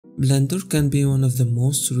Blender can be one of the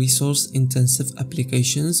most resource-intensive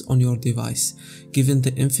applications on your device, given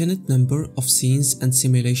the infinite number of scenes and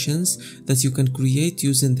simulations that you can create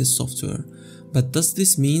using this software. But does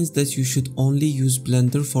this mean that you should only use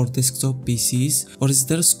Blender for desktop PCs, or is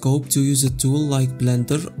there scope to use a tool like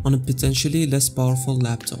Blender on a potentially less powerful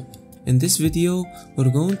laptop? In this video,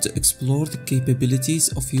 we're going to explore the capabilities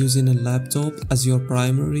of using a laptop as your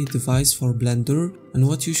primary device for Blender and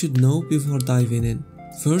what you should know before diving in.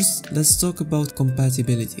 First, let's talk about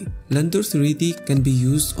compatibility. Blender 3D can be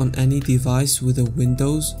used on any device with a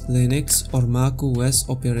Windows, Linux or Mac OS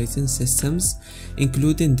operating systems,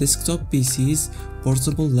 including desktop PCs,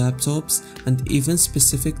 portable laptops, and even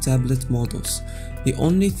specific tablet models. The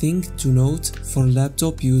only thing to note for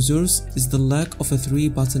laptop users is the lack of a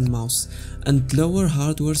 3-button mouse and lower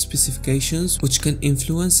hardware specifications, which can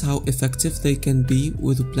influence how effective they can be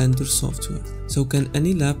with Blender software. So can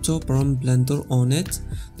any laptop run Blender on it?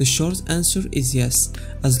 The short answer is yes,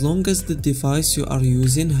 as long as the device you are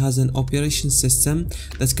using has an operation system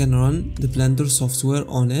that can run the Blender software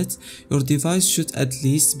on it. Your device should at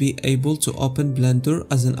least be able to open Blender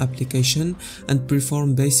as an application and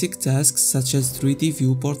perform basic tasks such as 3D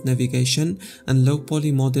viewport navigation and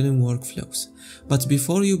low-poly modeling workflows. But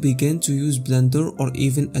before you begin to use Blender or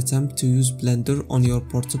even attempt to use Blender on your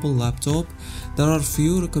portable laptop, there are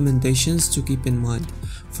few recommendations to keep in mind.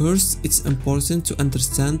 First, it's important to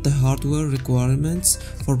understand the hardware requirements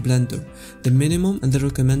for Blender. The minimum and the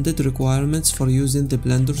recommended requirements for using the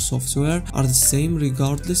Blender software are the same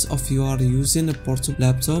regardless of you are using a portable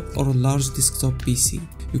laptop or a large desktop PC.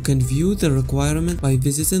 You can view the requirement by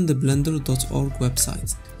visiting the blender.org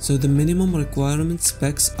website. So the minimum requirement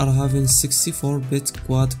specs are having 64-bit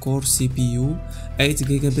quad-core CPU,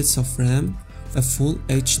 8GB of RAM, a full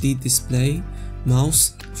HD display,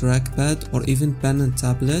 mouse, trackpad or even pen and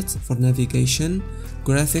tablet for navigation,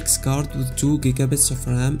 graphics card with 2GB of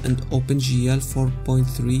RAM and OpenGL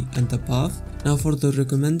 4.3 and above. Now for the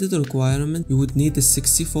recommended requirement, you would need a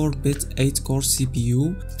 64-bit 8-core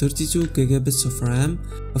CPU, 32GB of RAM,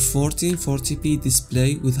 a 1440p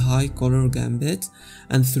display with high color gambit,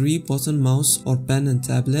 and 3-button mouse or pen and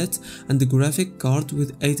tablet, and a graphic card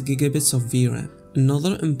with 8GB of VRAM.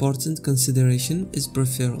 Another important consideration is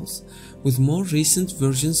peripherals. With more recent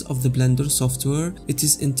versions of the Blender software, it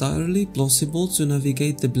is entirely possible to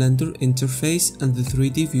navigate the Blender interface and the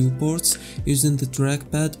 3D viewports using the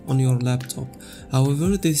trackpad on your laptop.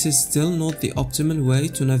 However, this is still not the optimal way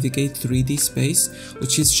to navigate 3D space,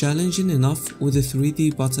 which is challenging enough with a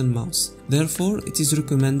 3D button mouse. Therefore, it is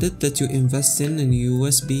recommended that you invest in a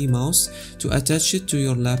USB mouse to attach it to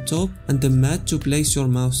your laptop and a mat to place your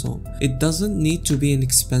mouse on. It doesn't need to be an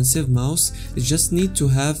expensive mouse, it just needs to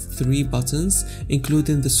have 3 buttons,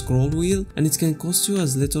 including the scroll wheel, and it can cost you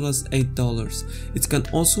as little as $8. It can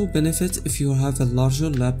also benefit if you have a larger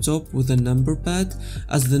laptop with a number pad,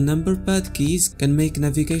 as the number pad keys can make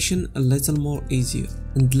navigation a little more easier.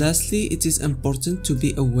 And lastly, it is important to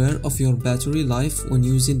be aware of your battery life when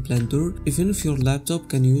using Blender. Even if your laptop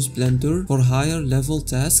can use Blender for higher level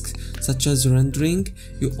tasks such as rendering,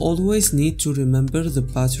 you always need to remember the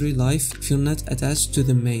battery life if you're not attached to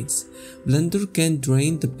the mains. Blender can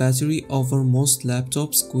drain the battery over most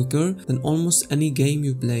laptops quicker than almost any game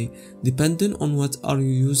you play, depending on what are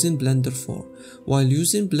you using Blender for. While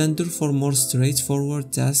using Blender for more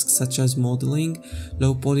straightforward tasks such as modeling,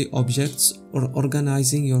 low-poly objects, or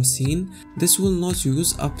organizing your scene, this will not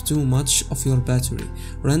use up too much of your battery.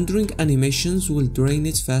 Rendering animations will drain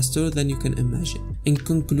it faster than you can imagine. In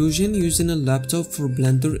conclusion, using a laptop for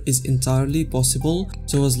Blender is entirely possible,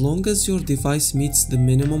 so as long as your device meets the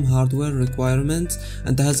minimum hardware requirement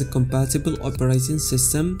and has a compatible operating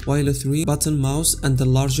system, while a 3-button mouse and a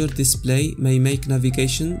larger display may make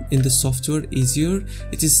navigation in the software easier,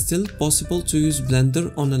 it is still possible to use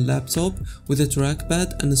Blender on a laptop with a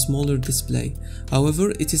trackpad and a smaller display.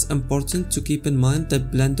 However, it is important to keep in mind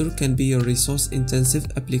that Blender can be a resource-intensive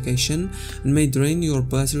application and may drain your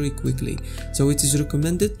battery quickly, so it is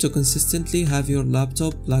recommended to consistently have your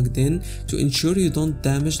laptop plugged in to ensure you don't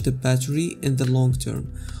damage the battery in the long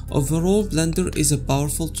term. Overall, Blender is a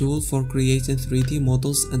powerful tool for creating 3D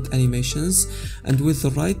models and animations, and with the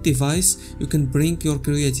right device, you can bring your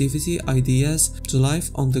creativity ideas to life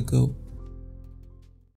on the go.